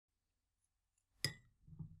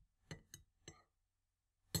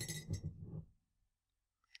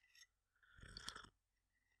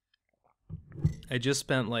I just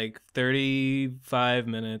spent like 35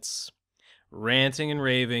 minutes ranting and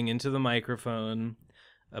raving into the microphone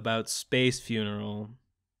about Space Funeral,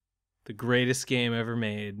 the greatest game ever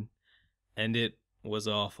made, and it was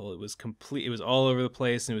awful. It was complete. It was all over the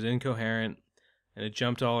place, and it was incoherent, and it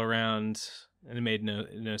jumped all around, and it made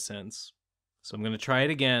no sense. So I'm gonna try it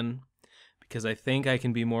again because I think I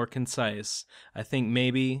can be more concise. I think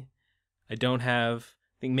maybe I don't have.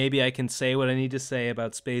 I think maybe I can say what I need to say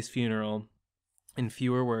about Space Funeral in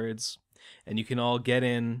fewer words, and you can all get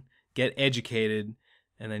in, get educated,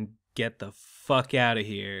 and then get the fuck out of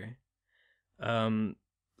here.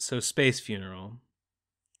 So Space Funeral.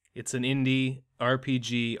 It's an indie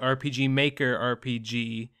RPG Maker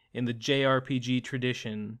RPG in the JRPG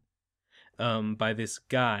tradition, by this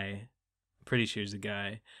guy. I'm pretty sure he's a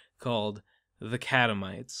guy called the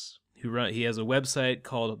Catemites. He has a website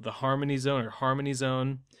called the Harmony Zone or Harmony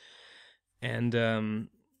Zone, and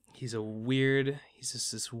he's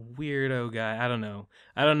just this weirdo guy. I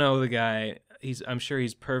don't know the guy. I'm sure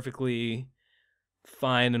he's perfectly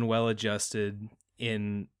fine and well adjusted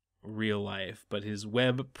in real life, but his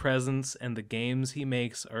web presence and the games he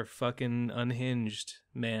makes are fucking unhinged,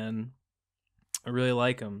 man. I really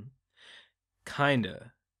like him.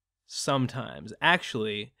 Kinda. Sometimes.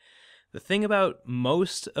 Actually, the thing about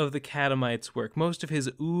most of the Catemites' work, most of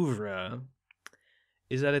his oeuvre,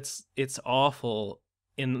 is that it's awful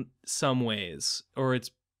in some ways, or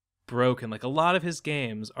it's broken. Like a lot of his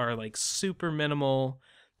games are like super minimal,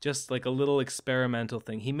 just like a little experimental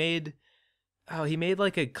thing. He made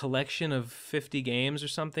like a collection of 50 games or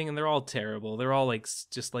something, and they're all terrible. They're all like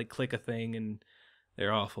just like click a thing, and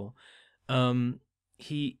they're awful.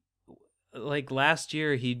 He like last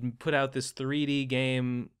year he put out this 3D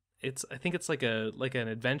game. I think it's like an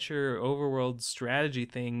adventure overworld strategy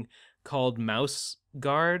thing called Mouse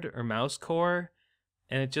Guard or Mouse Core,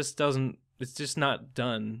 and it's just not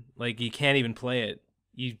done. Like you can't even play it.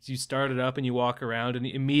 You start it up and you walk around, and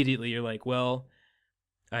immediately you're like, well,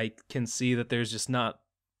 I can see that there's just not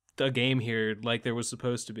a game here like there was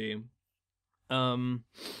supposed to be.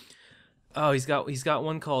 Oh, he's got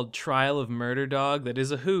one called Trial of Murder Dog that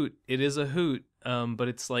is a hoot. It is a hoot. But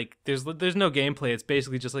it's like there's no gameplay. It's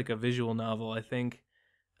basically just like a visual novel, I think.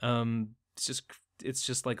 It's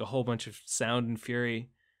just like a whole bunch of sound and fury.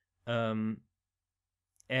 And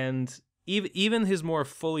even his more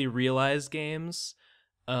fully realized games,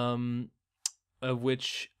 of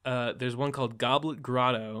which there's one called Goblet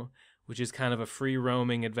Grotto, which is kind of a free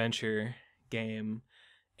roaming adventure game,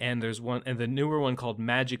 and there's the newer one called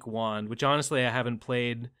Magic Wand, which honestly I haven't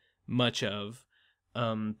played much of,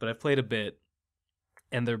 but I've played a bit,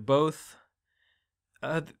 and they're both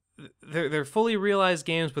they're fully realized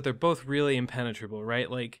games, but they're both really impenetrable, right?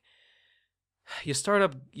 Like you start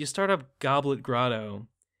up Goblet Grotto,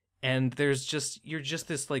 and you're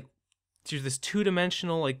this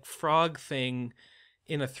two-dimensional like frog thing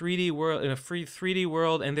in a 3D world, in a free 3D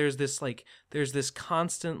world, and there's this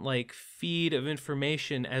constant like feed of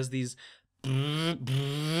information as these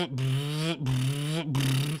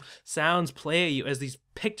sounds play at you, as these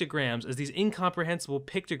pictograms, as these incomprehensible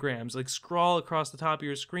pictograms like scroll across the top of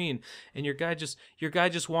your screen, and your guy just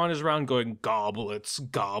wanders around going goblets,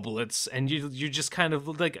 goblets, and you're just kind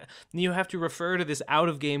of like, you have to refer to this out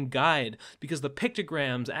of game guide because the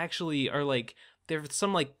pictograms actually are like, there's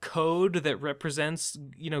some like code that represents,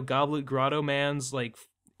 Goblet Grotto Man's like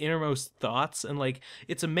innermost thoughts, and like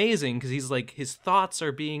it's amazing because he's like, his thoughts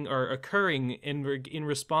are occurring in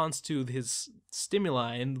response to his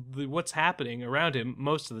stimuli and what's happening around him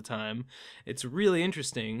most of the time. It's really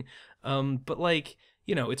interesting, but like,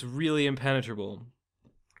 it's really impenetrable.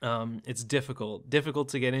 It's difficult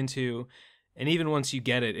to get into, and even once you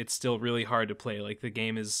get it, it's still really hard to play. Like the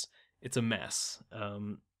game it's a mess,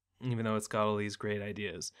 even though it's got all these great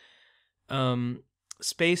ideas.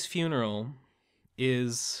 Space Funeral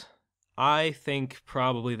is, I think,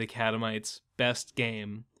 probably the Catemites' best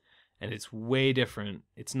game, and it's way different.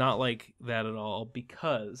 It's not like that at all,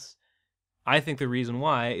 because I think the reason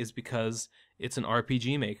why is because it's an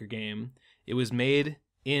RPG Maker game. It was made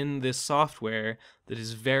in this software that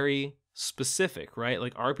is very specific, right?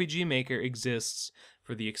 Like RPG Maker exists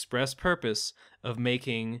for the express purpose of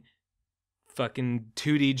making fucking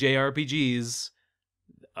 2D JRPGs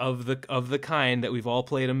of the kind that we've all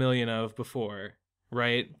played a million of before,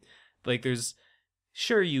 right? Like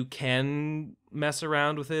sure, you can mess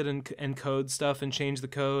around with it and code stuff and change the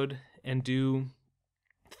code and do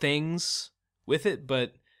things with it,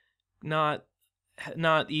 but not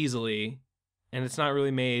easily, and it's not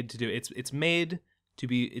really made to do it. It's made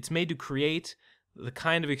to create the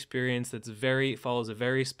kind of experience follows a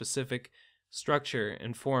very specific structure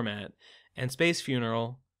and format, and Space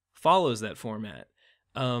Funeral follows that format.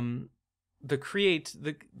 The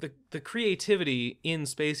creativity in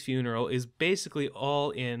Space Funeral is basically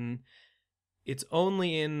all in. It's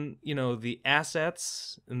only in, the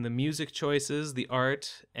assets and the music choices, the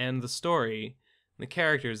art and the story, the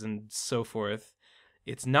characters and so forth.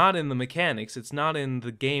 It's not in the mechanics. It's not in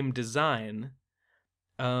the game design.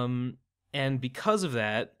 And because of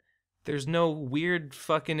that, there's no weird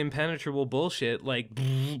fucking impenetrable bullshit like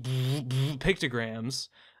pictograms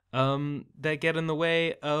that get in the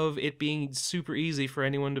way of it being super easy for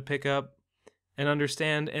anyone to pick up and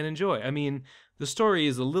understand and enjoy. I mean, the story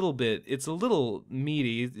is it's a little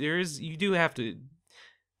meaty. You do have to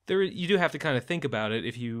kind of think about it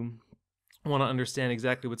if you want to understand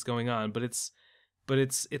exactly what's going on. But it's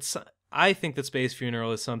I think that Space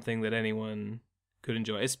Funeral is something that anyone could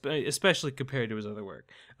enjoy, especially compared to his other work.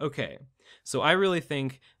 Okay, so I really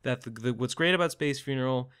think that what's great about Space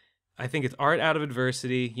Funeral, I think it's art out of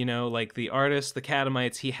adversity. Like the artist, the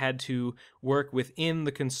Catemites, he had to work within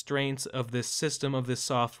the constraints of this system, of this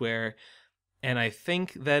software, and I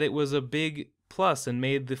think that it was a big plus and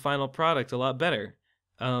made the final product a lot better.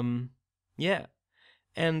 Yeah,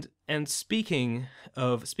 and speaking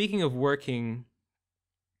of working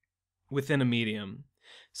within a medium.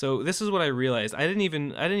 So this is what I realized. I didn't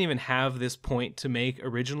even have this point to make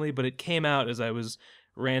originally, but it came out as I was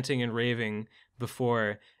ranting and raving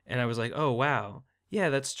before, and I was like, "Oh wow, yeah,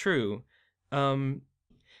 that's true." I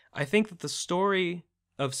think that the story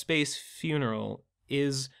of Space Funeral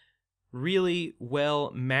is really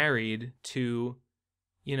well married to,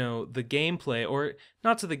 the gameplay, or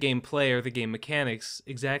not to the gameplay or the game mechanics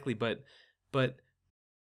exactly, but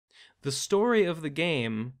the story of the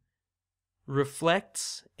game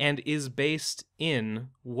reflects and is based in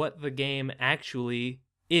what the game actually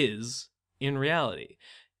is in reality.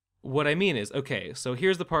 What I mean is, okay, so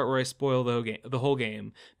here's the part where I spoil the whole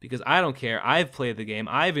game, because I don't care. I've played the game.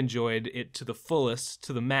 I've enjoyed it to the fullest,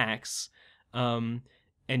 to the max, and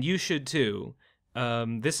you should too.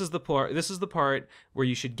 This is the part where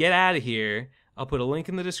you should get out of here. I'll put a link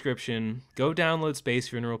in the description. Go download Space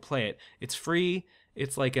Funeral, play it. It's free.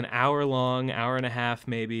 It's like an hour long, hour and a half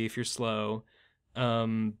maybe if you're slow.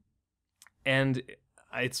 And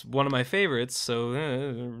it's one of my favorites,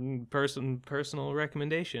 so personal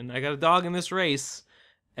recommendation. I got a dog in this race,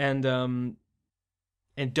 and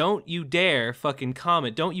don't you dare fucking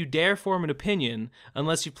comment. Don't you dare form an opinion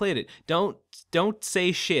unless you played it. Don't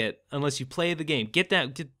say shit unless you play the game. Get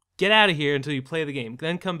out of here until you play the game.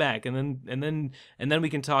 Then come back, and then we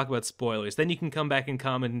can talk about spoilers. Then you can come back and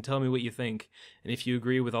comment and tell me what you think, and if you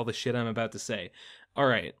agree with all the shit I'm about to say. All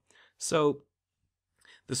right. So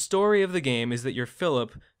the story of the game is that you're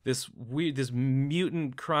Philip, this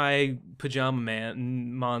mutant cry pajama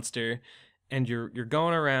man monster, and you're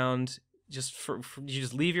going around. You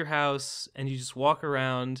just leave your house and you just walk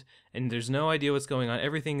around, and there's no idea what's going on.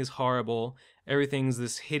 Everything is horrible. Everything's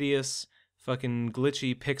this hideous, fucking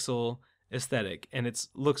glitchy pixel aesthetic, and it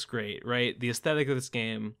looks great, right? The aesthetic of this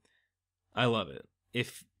game, I love it.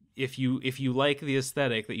 If you like the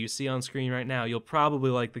aesthetic that you see on screen right now, you'll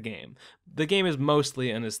probably like the game. The game is mostly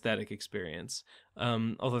an aesthetic experience,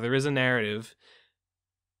 although there is a narrative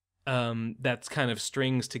that's kind of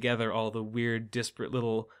strings together all the weird, disparate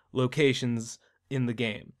little locations in the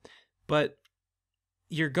game. But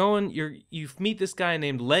you meet this guy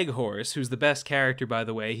named Leghorse, who's the best character, by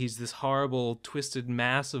the way. He's this horrible, twisted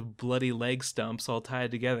mass of bloody leg stumps all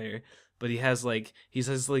tied together. But he has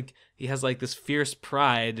this fierce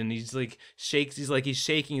pride, and he's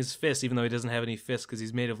shaking his fist, even though he doesn't have any fists because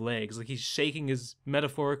he's made of legs. Like, he's shaking his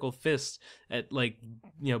metaphorical fist at,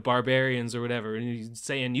 barbarians or whatever, and he's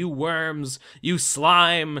saying, "You worms, you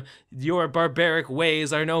slime, your barbaric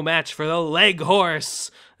ways are no match for the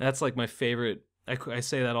Leghorse." That's like my favorite. I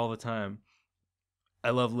say that all the time.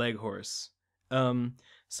 I love Leghorse.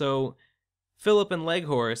 So Philip and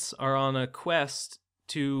Leghorse are on a quest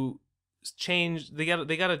to change. They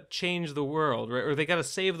gotta change the world, right? Or they gotta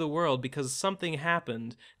save the world because something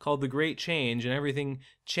happened called the Great Change, and everything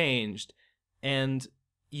changed. And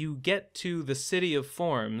you get to the City of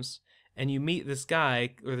Forms, and you meet this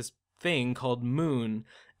guy or this thing called Moon,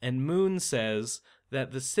 and Moon says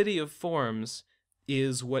that the City of Forms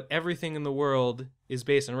is what everything in the world is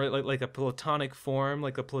based on, right? Like a Platonic form,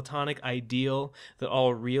 like a Platonic ideal, that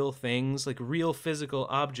all real things, like real physical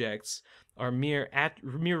objects, are mere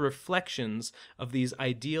reflections of these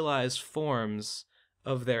idealized forms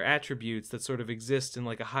of their attributes that sort of exist in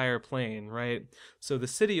like a higher plane, right? So the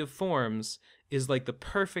City of Forms is like the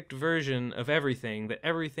perfect version of everything that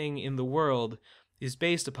everything in the world is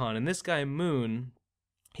based upon. And this guy Moon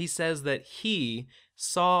he says that he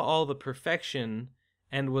saw all the perfection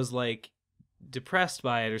and was like depressed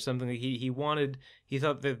by it or something. He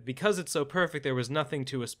thought that because it's so perfect there was nothing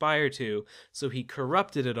to aspire to, so he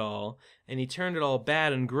corrupted it all and he turned it all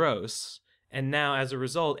bad and gross, and now as a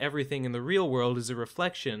result everything in the real world is a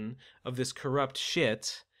reflection of this corrupt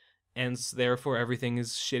shit, and therefore everything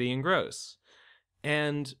is shitty and gross.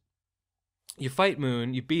 And you fight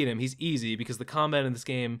Moon, you beat him, he's easy because the combat in this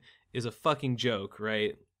game is a fucking joke,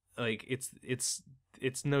 right? Like it's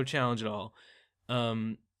no challenge at all.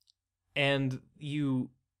 And you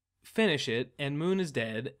finish it, and Moon is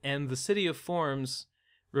dead, and the City of Forms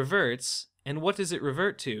reverts, and what does it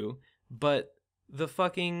revert to? But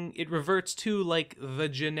it reverts to like the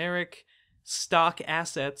generic stock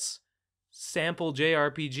assets sample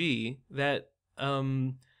JRPG that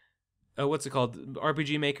what's it called?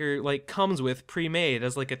 RPG Maker like comes with pre-made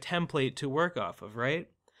as like a template to work off of, right?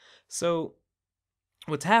 So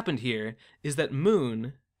what's happened here is that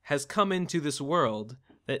Moon has come into this world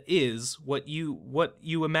that is what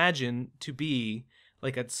you imagine to be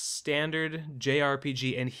like a standard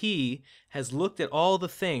JRPG, and he has looked at all the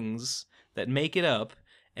things that make it up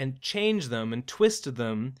and changed them and twisted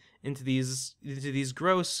them into these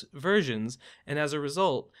gross versions, and as a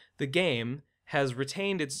result the game has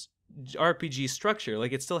retained its RPG structure.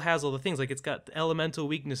 Like it still has all the things, like it's got elemental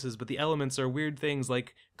weaknesses, but the elements are weird things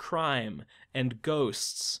like crime and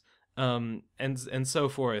ghosts, and so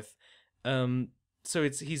forth. So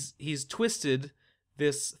he's twisted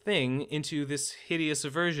this thing into this hideous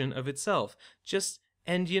version of itself.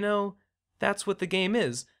 And that's what the game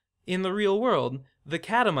is. In the real world, the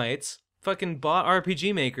Catemites fucking bought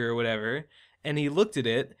RPG Maker or whatever, and he looked at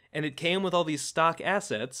it, and it came with all these stock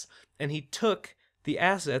assets, and he took the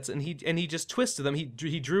assets and he just twisted them. He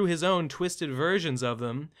drew his own twisted versions of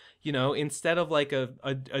them, instead of like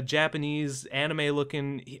a Japanese anime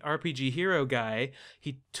looking RPG hero guy.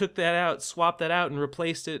 He took that out, swapped that out, and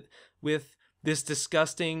replaced it with this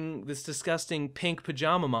disgusting pink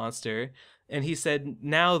pajama monster. And he said,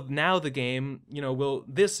 now the game,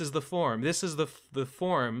 this is the form. This is the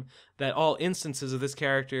form that all instances of this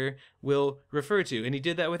character will refer to. And he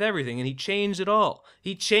did that with everything, and he changed it all.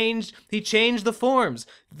 He changed the forms.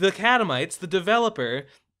 The Catemites, the developer,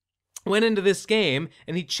 went into this game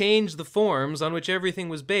and he changed the forms on which everything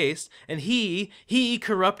was based, and he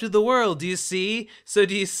corrupted the world. Do you see? So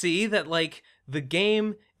do you see that like the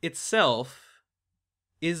game itself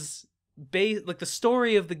is based, like the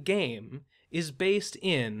story of the game is based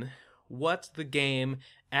in what the game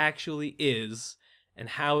actually is and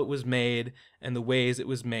how it was made and the ways it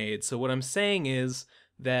was made. So what I'm saying is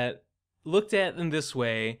that, looked at in this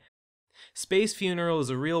way, Space Funeral is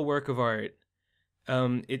a real work of art.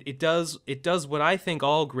 It does what I think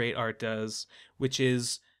all great art does, which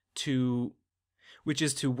is to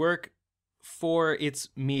work for its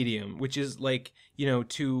medium, which is like,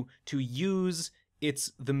 to use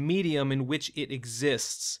the medium in which it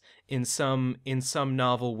exists in some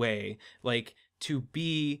novel way. Like to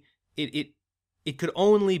be it could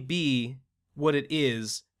only be what it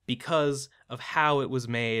is because of how it was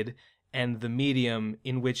made and the medium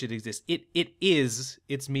in which it exists. It is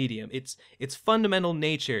its medium. Its fundamental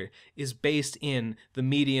nature is based in the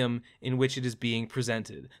medium in which it is being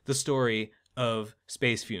presented. The story of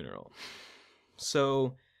Space Funeral.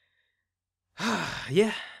 So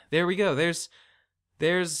yeah, there we go. There's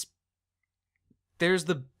the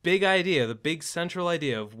big idea, the big central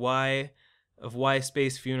idea of why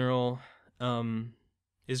Space Funeral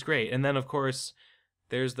is great. And then of course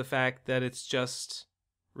there's the fact that it's just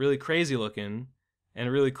really crazy looking and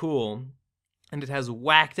really cool, and it has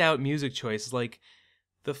whacked out music choices. Like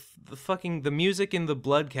the music in the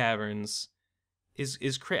Blood Caverns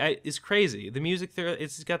is crazy. The music there,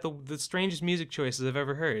 it's got the strangest music choices I've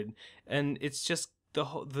ever heard, and it's just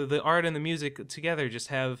the art and the music together just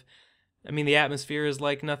have, I mean, the atmosphere is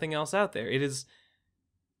like nothing else out there. It's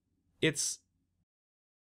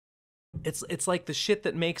like the shit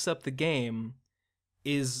that makes up the game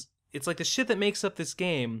it's like the shit that makes up this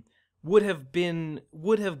game would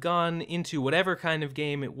have gone into whatever kind of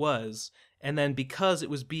game it was, and then because it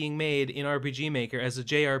was being made in RPG Maker as a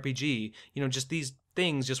JRPG, just these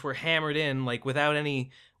things just were hammered in like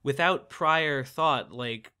without prior thought.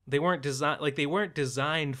 Like they weren't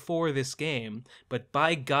designed for this game, but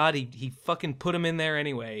by God, he fucking put them in there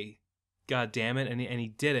anyway. God damn it, and he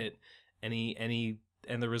did it, and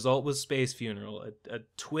the result was Space Funeral, a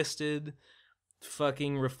twisted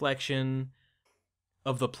fucking reflection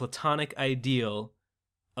of the Platonic ideal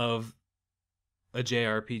of a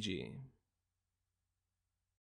JRPG.